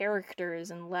strange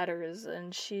characters and letters,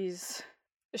 and she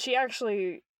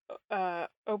actually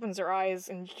opens her eyes,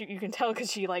 and you can tell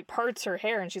because she like parts her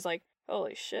hair, and she's like,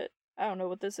 holy shit, I don't know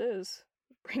what this is.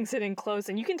 Brings it in close,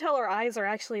 and you can tell her eyes are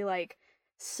actually like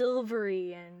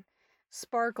silvery and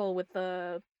sparkle with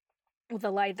the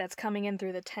light that's coming in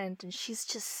through the tent, and she's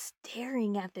just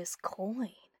staring at this coin.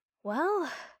 Well,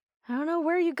 I don't know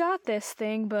where you got this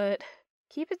thing, but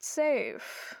keep it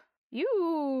safe.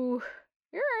 You're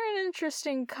an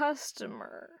interesting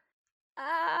customer.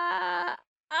 I'm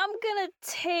gonna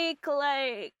take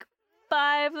like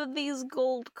 5 of these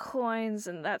gold coins,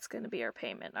 and that's gonna be our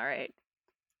payment, alright?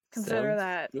 Consider Sounds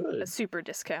that good. a super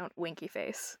discount, winky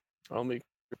face. I'll make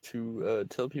sure to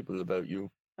tell people about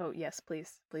you. Oh, yes,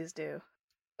 please do.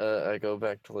 I go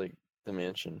back to like the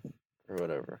mansion or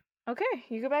whatever. Okay,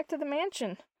 you go back to the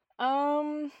mansion.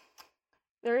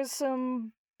 There's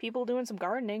some people doing some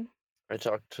gardening. I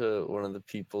talked to one of the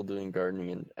people doing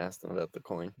gardening and asked them about the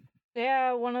coin.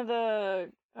 Yeah, one of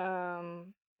the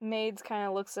maids kind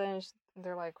of looks at it, and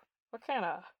they're like, what kind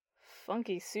of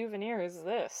funky souvenir is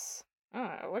this?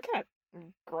 What kind of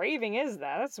engraving is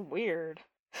that? That's weird.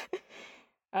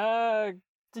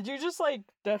 Did you just like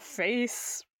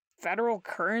deface federal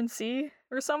currency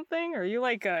or something? Are you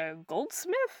like a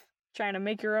goldsmith trying to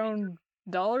make your own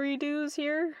dollary dues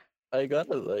here? I got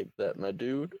it like that, my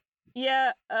dude.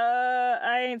 Yeah,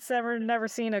 I ain't never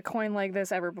seen a coin like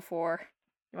this ever before.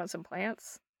 You want some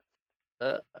plants?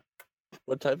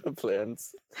 What type of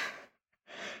plants?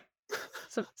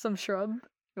 Some shrub.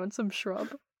 You want some shrub?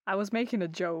 I was making a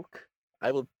joke.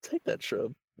 I will take that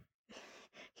shrub.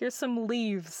 Here's some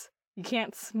leaves. You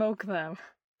can't smoke them.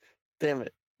 Damn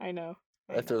it. I know.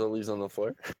 I throw the leaves on the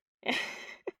floor.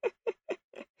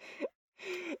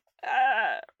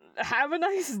 Have a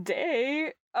nice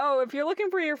day. Oh, if you're looking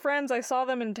for your friends, I saw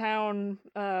them in town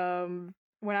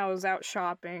when I was out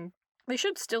shopping. They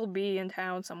should still be in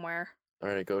town somewhere.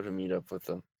 Alright, go to meet up with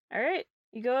them. Alright,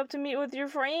 you go up to meet with your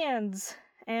friends,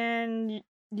 and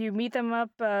you meet them up.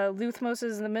 Luthmos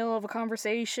is in the middle of a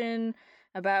conversation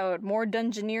about more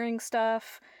dungeoneering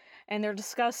stuff, and they're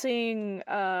discussing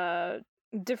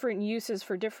different uses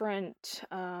for different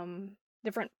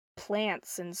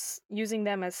plants and using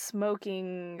them as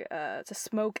smoking to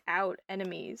smoke out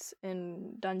enemies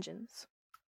in dungeons.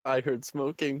 I heard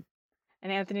smoking.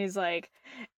 And Anthony's like,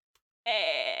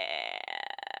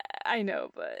 I know,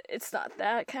 but it's not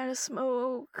that kind of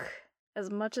smoke. As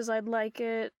much as I'd like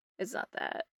it, it's not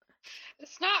that.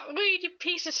 It's not weed, you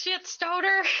piece of shit,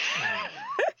 stoner.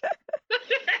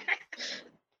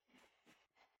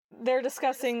 They're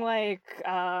discussing like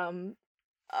no.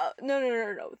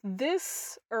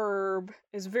 This herb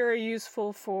is very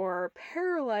useful for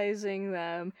paralyzing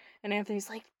them. And Anthony's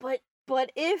like,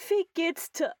 but if it gets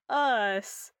to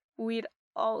us, we'd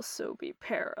also be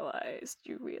paralyzed.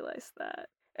 You realize that?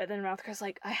 And then Mouthcar's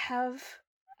like, I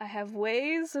have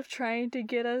ways of trying to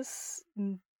get us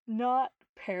not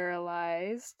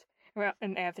paralyzed.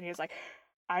 And Anthony is like,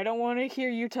 I don't want to hear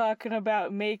you talking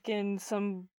about making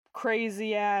some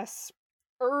crazy ass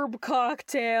herb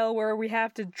cocktail where we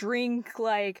have to drink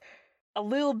like a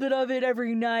little bit of it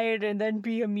every night and then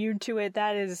be immune to it.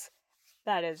 That is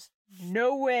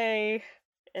no way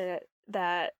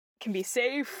that can be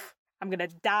safe. I'm gonna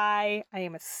die. I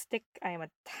am a stick. I am a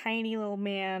tiny little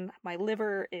man. My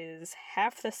liver is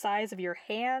half the size of your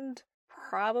hand.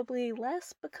 Probably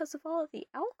less because of all of the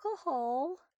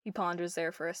alcohol. He ponders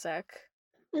there for a sec.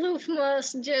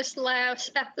 Luthmos just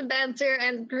laughs at the banter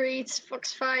and greets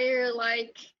Foxfire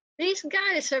like, these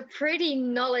guys are pretty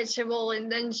knowledgeable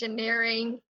in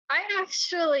engineering. I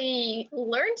actually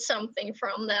learned something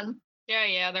from them.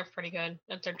 Yeah, they're pretty good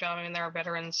at their job. I mean, they're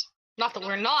veterans. Not that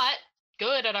we're not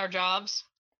good at our jobs.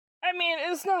 I mean,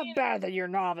 it's not bad that you're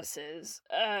novices.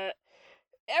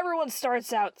 Everyone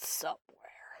starts out somewhere.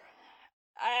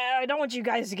 I don't want you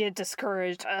guys to get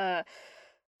discouraged.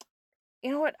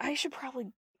 You know what? I should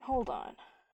probably... Hold on.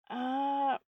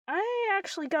 I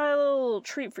actually got a little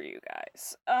treat for you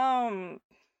guys. Oh?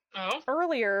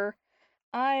 Earlier,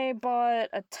 I bought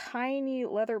a tiny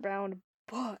leather-bound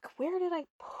book. Where did I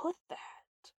put that?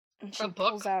 And she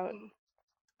pulls out...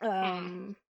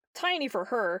 Tiny for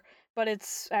her, but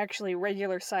it's actually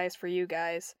regular size for you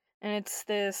guys. And it's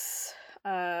this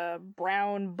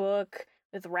brown book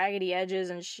with raggedy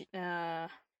edges, and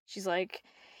she's like,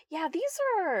 yeah, these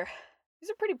are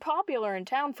pretty popular in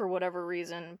town for whatever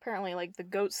reason. Apparently, like, the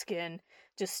goat skin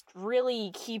just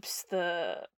really keeps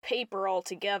the paper all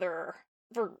together.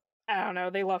 For, I don't know,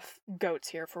 they love goats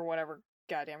here for whatever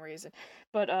goddamn reason.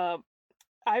 But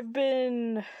I've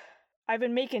been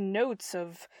making notes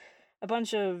of a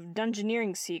bunch of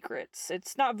dungeoneering secrets.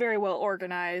 It's not very well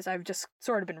organized. I've just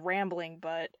sort of been rambling,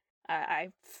 but I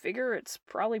figure it's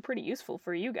probably pretty useful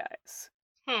for you guys.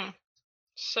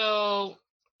 So,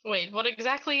 wait, what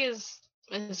exactly is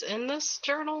in this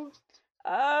journal?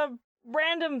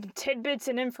 Random tidbits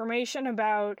and information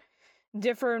about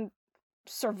different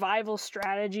survival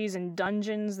strategies and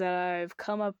dungeons that I've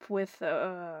come up with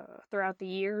throughout the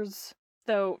years.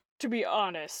 Though, to be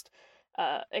honest,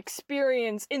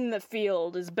 experience in the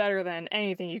field is better than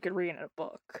anything you could read in a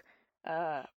book.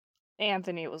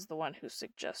 Anthony was the one who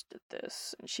suggested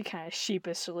this, and she kind of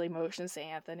sheepishly motions to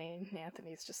Anthony, and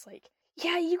Anthony's just like,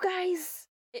 yeah, you guys,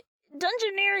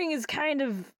 dungeoneering is kind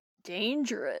of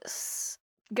dangerous.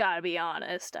 Gotta be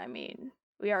honest, I mean,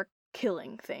 we are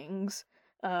killing things.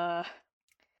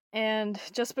 And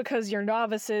just because you're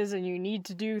novices and you need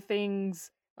to do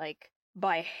things, like,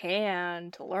 by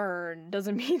hand to learn,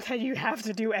 doesn't mean that you have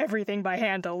to do everything by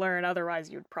hand to learn,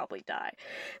 otherwise you'd probably die.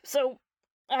 So,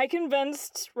 I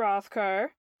convinced Rothkar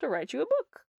to write you a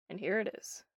book, and here it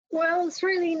is. Well, it's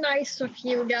really nice of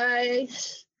you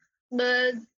guys,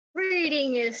 but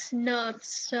reading is not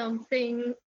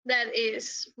something that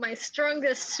is my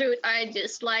strongest suit. I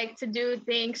just like to do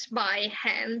things by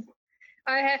hand.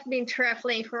 I have been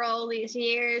traveling for all these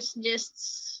years,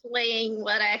 just slaying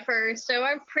whatever, so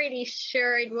I'm pretty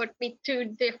sure it would be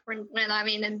too different when I'm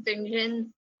in a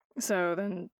dungeon. So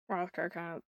then Rothkar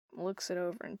kind of looks it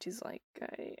over and she's like,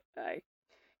 I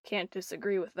can't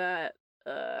disagree with that.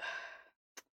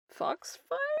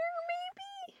 Foxfire,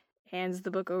 maybe? Hands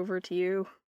the book over to you.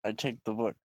 I take the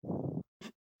book.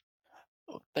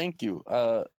 Oh, thank you.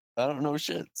 I don't know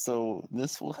shit, so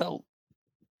this will help.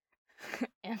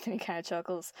 Anthony kind of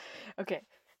chuckles. Okay,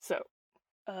 so,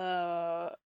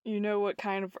 you know what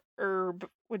kind of herb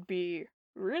would be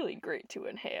really great to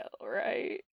inhale,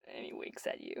 right? And he winks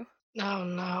at you. Oh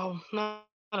no, not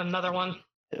another one.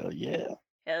 Hell yeah.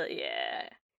 Hell yeah.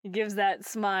 He gives that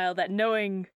smile, that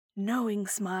knowing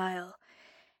smile.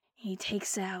 He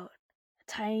takes out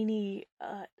a tiny,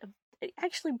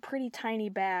 actually pretty tiny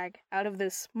bag out of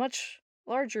this much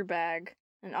larger bag.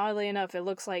 And oddly enough, it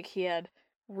looks like he had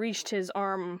reached his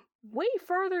arm way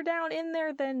farther down in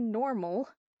there than normal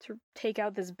to take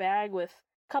out this bag with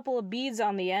a couple of beads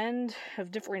on the end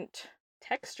of different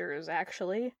textures,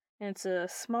 actually. And it's a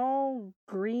small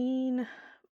green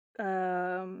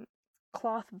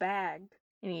cloth bag.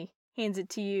 And he hands it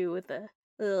to you with a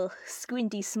little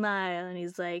squinty smile, and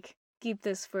he's like, keep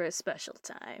this for a special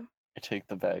time. I take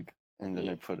the bag and then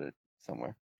I put it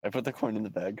somewhere. I put the coin in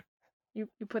the bag. You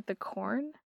put the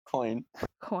coin? Coin.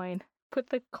 Put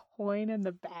the coin in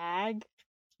the bag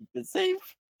Keep it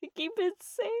safe. to keep it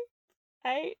safe.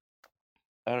 Right?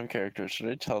 Out of character, should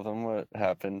I tell them what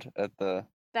happened at the...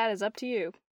 That is up to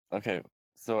you. Okay,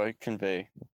 so I convey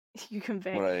You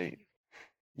convey. what I...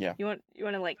 Yeah. You want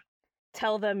to like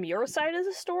tell them your side of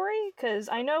the story? Because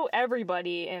I know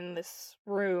everybody in this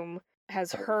room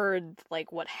has heard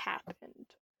like what happened.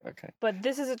 Okay. But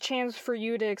this is a chance for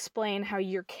you to explain how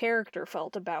your character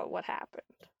felt about what happened.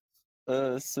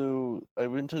 So I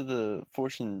went to the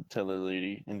fortune teller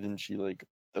lady, and then she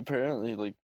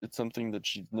apparently it's something that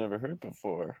she's never heard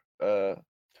before.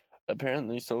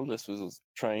 Apparently Solus was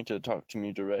trying to talk to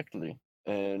me directly,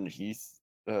 and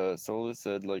Solus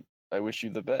said I wish you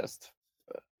the best.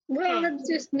 Well, that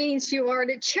just means you are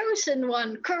the chosen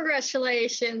one.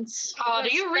 Congratulations.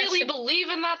 Do you really believe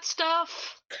in that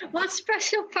stuff? What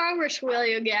special powers will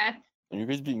you get? And you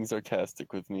guys being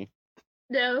sarcastic with me.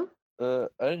 No? I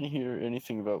didn't hear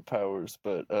anything about powers,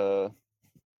 but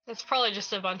It's probably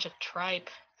just a bunch of tripe.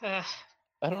 I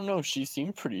don't know, she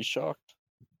seemed pretty shocked.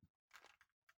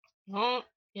 Well,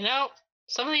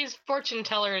 some of these fortune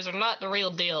tellers are not the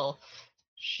real deal.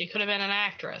 She could have been an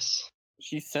actress.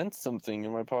 She sensed something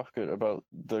in my pocket about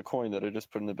the coin that I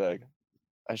just put in the bag.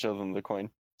 I showed them the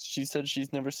coin. She said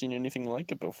she's never seen anything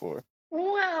like it before.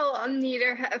 Well,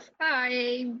 neither have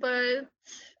I, but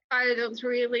I don't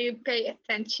really pay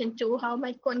attention to how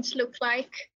my coins look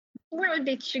like. Where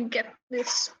did you get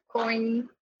this coin?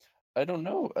 I don't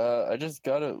know. I just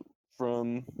got it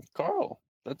from Carl.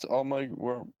 That's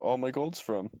where all my gold's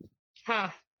from. Huh.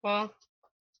 Well,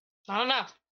 I don't know.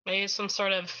 Maybe some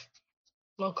sort of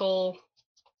local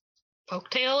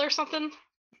folktale or something?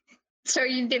 So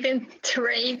you didn't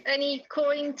trade any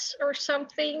coins or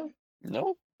something?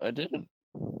 No, I didn't.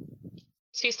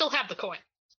 So you still have the coin?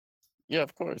 Yeah,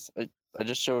 of course. I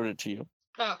just showed it to you.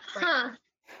 Oh, right. Huh.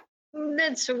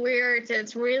 That's weird.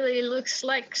 It really looks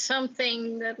like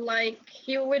something that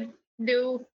you would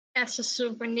do as a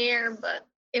souvenir, but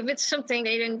if it's something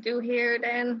they didn't do here,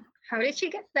 then how did you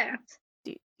get that?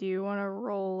 Do you want to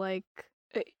roll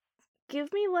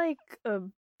give me a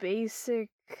basic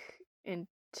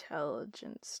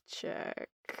intelligence check.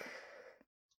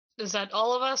 Is that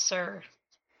all of us, or?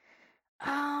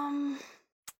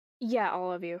 Yeah,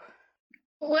 all of you.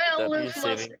 Well, That'd be a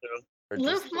saving throw, or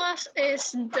just- Lufmas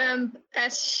is dumb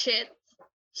as shit.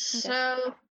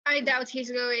 So I doubt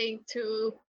he's going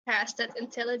to pass that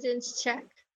intelligence check.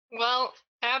 Well,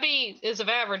 Abby is of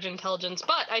average intelligence,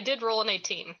 but I did roll an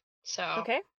 18, so...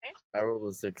 Okay. I rolled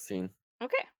a 16.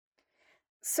 Okay.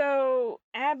 So,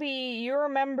 Abby, you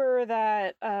remember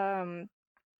that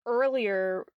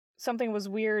earlier something was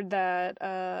weird that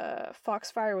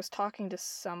Foxfire was talking to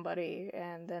somebody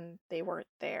and then they weren't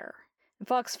there. And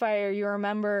Foxfire, you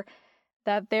remember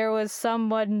that there was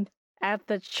someone at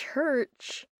the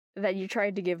church that you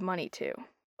tried to give money to.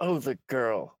 Oh, the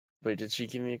girl. Wait, did she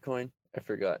give me a coin? I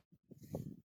forgot.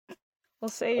 We'll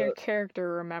say your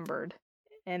character remembered,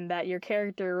 and that your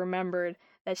character remembered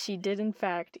that she did in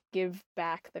fact give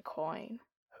back the coin.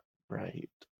 Right.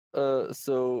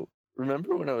 So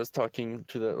remember when I was talking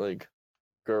to that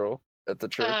girl at the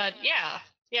church? Yeah,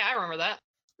 I remember that.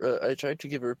 I tried to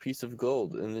give her a piece of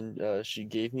gold, and then she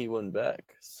gave me one back.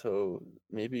 So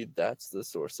maybe that's the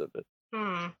source of it.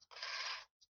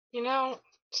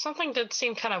 Something did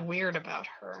seem kind of weird about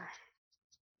her.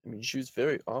 I mean, she was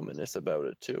very ominous about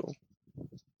it too.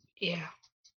 Yeah.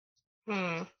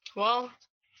 Well,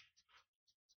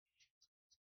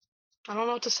 I don't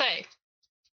know what to say.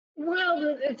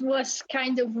 Well, it was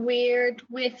kind of weird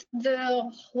with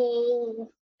the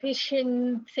whole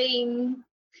vision thing.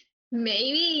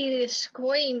 Maybe this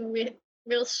coin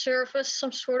will serve us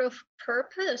some sort of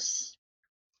purpose.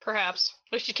 Perhaps.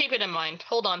 We should keep it in mind.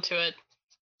 Hold on to it.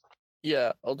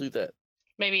 Yeah, I'll do that.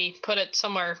 Maybe put it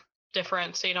somewhere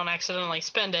different so you don't accidentally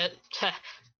spend it.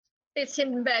 It's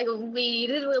in the bag of weed.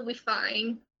 It will be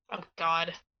fine. Oh,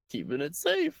 God. Keeping it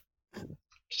safe.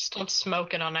 Just don't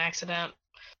smoke it on accident.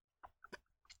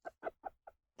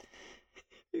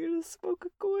 You're gonna smoke a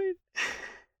coin.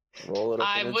 Roll it up.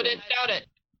 I in a wouldn't joint. doubt it.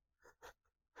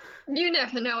 You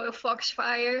never know a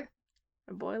foxfire.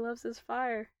 My boy loves his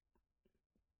fire.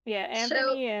 Yeah,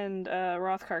 Anthony and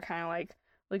Rothgar kind of like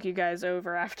look you guys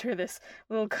over after this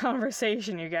little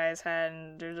conversation you guys had,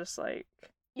 and they're just like,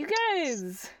 you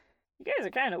guys are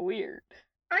kind of weird.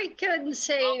 I couldn't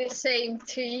say the same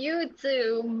to you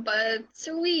two, but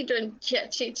we don't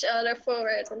judge each other for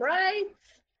it, right?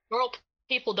 World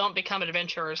people don't become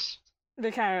adventurers.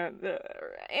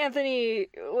 Anthony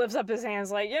lifts up his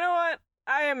hands like, you know what?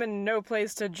 I am in no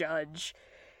place to judge.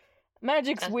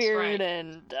 Magic's That's weird, right.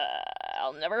 and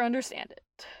I'll never understand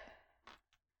it.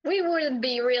 We wouldn't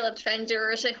be real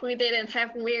adventurers if we didn't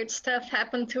have weird stuff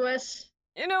happen to us.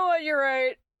 You know what? You're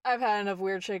right. I've had enough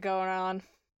weird shit going on.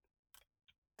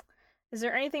 Is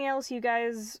there anything else you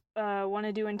guys want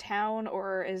to do in town,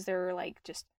 or is there like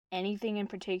just anything in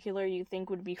particular you think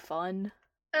would be fun?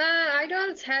 I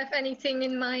don't have anything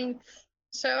in mind,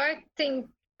 so I think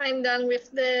I'm done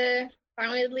with the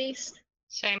farm at least.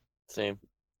 Same. Same.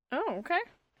 Oh, okay.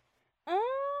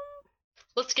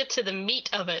 Let's get to the meat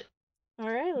of it.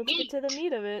 Alright, let's get to the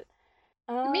meat of it.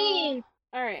 Me!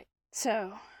 Alright,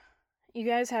 so, you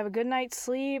guys have a good night's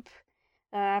sleep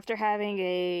after having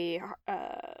a,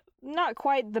 not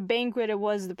quite the banquet it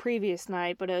was the previous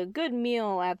night, but a good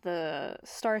meal at the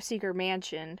Starseeker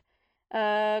Mansion.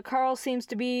 Carl seems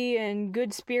to be in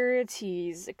good spirits.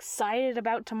 He's excited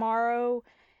about tomorrow.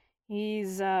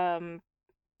 He's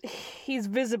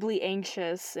visibly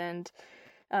anxious, and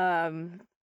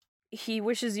he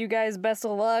wishes you guys best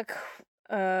of luck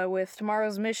with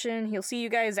tomorrow's mission. He'll see you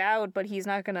guys out, but he's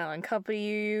not gonna unaccompany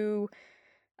you.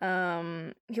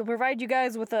 He'll provide you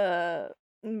guys with a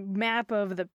map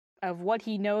of what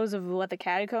he knows of what the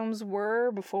catacombs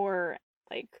were before,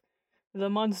 like, the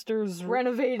monsters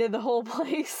renovated the whole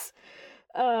place.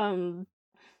 But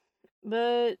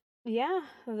yeah,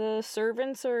 the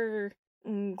servants are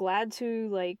glad to,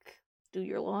 like, do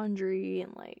your laundry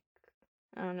and, like,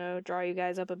 I don't know, draw you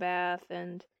guys up a bath.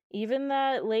 And even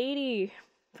that lady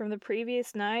from the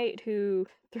previous night who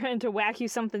threatened to whack you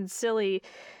something silly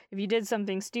if you did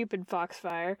something stupid,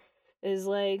 Foxfire, is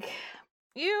like,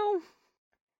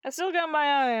 I still got my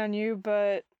eye on you,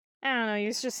 but I don't know,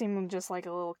 you just seem just like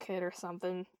a little kid or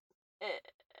something.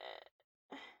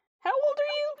 How old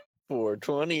are you?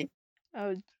 420.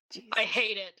 Oh, jeez. I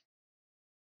hate it.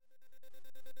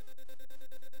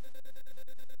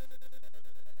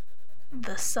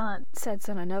 The sun sets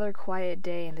on another quiet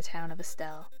day in the town of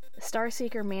Estelle. The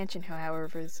Starseeker Mansion,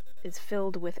 however, is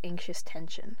filled with anxious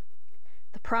tension.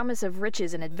 The promise of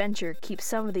riches and adventure keeps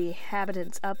some of the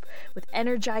inhabitants up with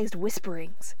energized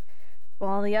whisperings,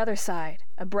 while on the other side,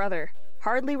 a brother,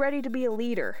 hardly ready to be a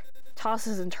leader,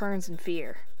 tosses and turns in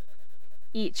fear.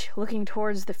 Each looking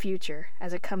towards the future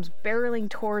as it comes barreling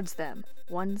towards them,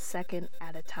 1 second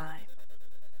at a time.